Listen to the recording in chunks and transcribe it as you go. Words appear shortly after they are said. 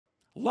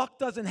Luck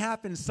doesn't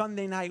happen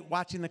Sunday night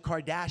watching the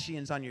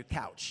Kardashians on your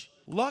couch.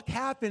 Luck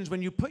happens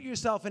when you put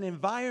yourself in an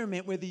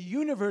environment where the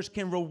universe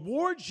can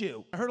reward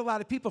you. I heard a lot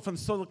of people from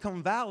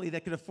Silicon Valley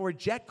that could afford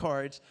jet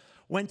cards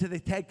went to the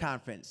TED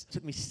conference. It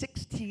took me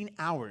 16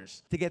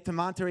 hours to get to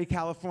Monterey,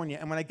 California.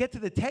 And when I get to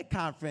the TED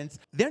conference,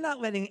 they're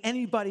not letting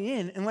anybody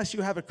in unless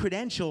you have a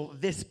credential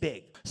this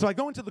big. So I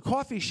go into the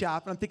coffee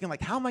shop, and I'm thinking,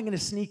 like, how am I going to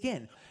sneak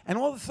in? And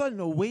all of a sudden,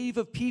 a wave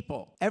of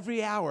people,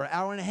 every hour,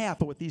 hour and a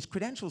half, with these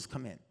credentials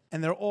come in.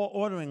 And they're all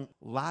ordering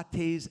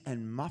lattes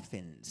and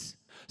muffins.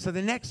 So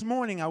the next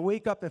morning, I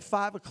wake up at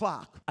 5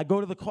 o'clock. I go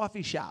to the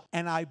coffee shop,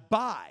 and I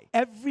buy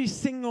every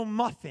single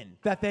muffin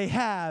that they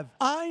have.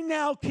 I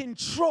now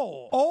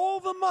control all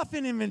the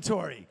muffin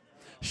inventory.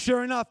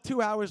 Sure enough,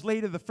 2 hours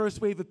later, the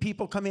first wave of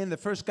people come in. The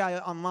first guy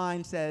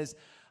online says,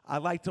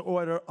 I'd like to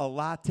order a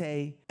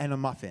latte and a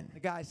muffin. The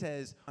guy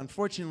says,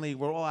 unfortunately,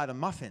 we're all out of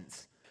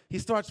muffins. He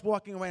starts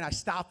walking away, and I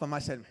stop him. I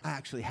said, I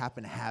actually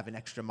happen to have an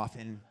extra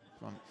muffin.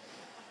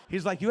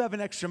 He's like, you have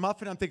an extra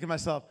muffin? I'm thinking to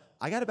myself,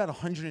 I got about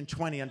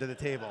 120 under the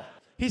table.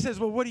 He says,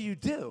 well, what do you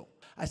do?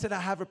 I said, I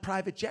have a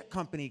private jet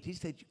company. He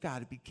said, you got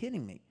to be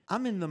kidding me.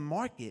 I'm in the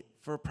market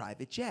for a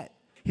private jet.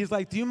 He's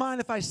like, do you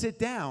mind if I sit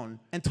down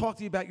and talk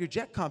to you about your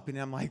jet company?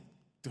 I'm like,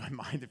 do I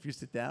mind if you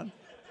sit down?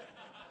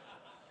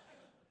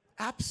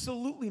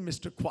 Absolutely,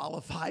 Mr.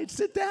 Qualified,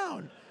 sit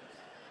down.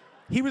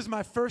 He was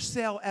my first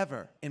sale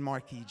ever in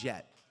Marquis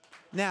Jet.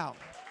 Now,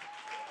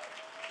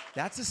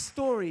 that's a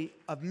story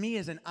of me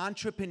as an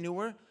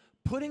entrepreneur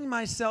putting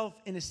myself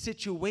in a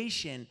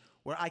situation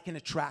where I can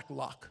attract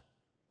luck.